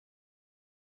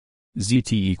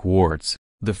ZTE Quartz,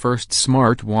 the first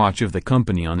smartwatch of the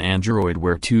company on Android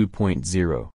Wear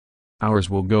 2.0. Ours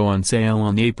will go on sale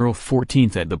on April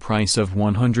 14 at the price of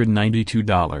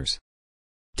 $192.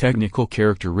 Technical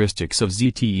characteristics of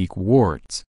ZTE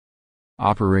Quartz.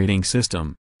 Operating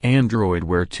system, Android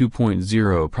Wear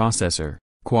 2.0 processor,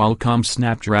 Qualcomm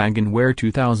Snapdragon Wear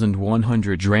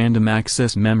 2100 random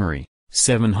access memory,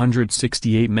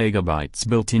 768 MB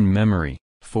built-in memory,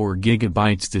 4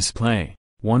 GB display,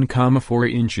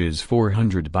 1,4 inches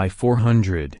 400 by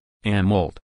 400,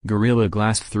 AMOLED, Gorilla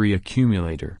Glass 3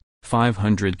 accumulator,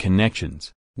 500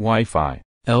 connections, Wi-Fi,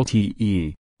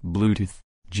 LTE, Bluetooth,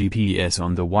 GPS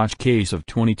on the watch case of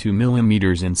 22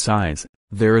 mm in size.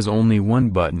 There is only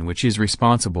one button which is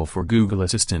responsible for Google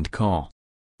Assistant call.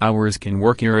 Ours can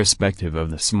work irrespective of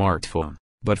the smartphone,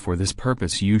 but for this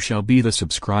purpose you shall be the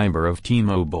subscriber of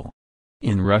T-Mobile.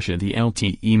 In Russia the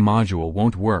LTE module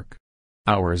won't work.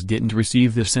 Ours didn't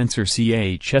receive the sensor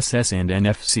CHSS and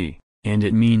NFC, and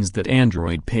it means that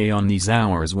Android Pay on these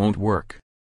hours won't work.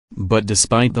 But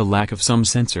despite the lack of some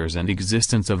sensors and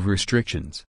existence of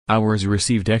restrictions, ours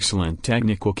received excellent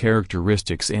technical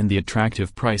characteristics and the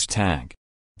attractive price tag.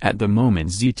 At the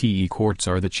moment ZTE Quartz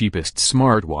are the cheapest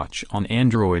smartwatch on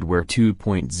Android Wear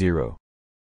 2.0.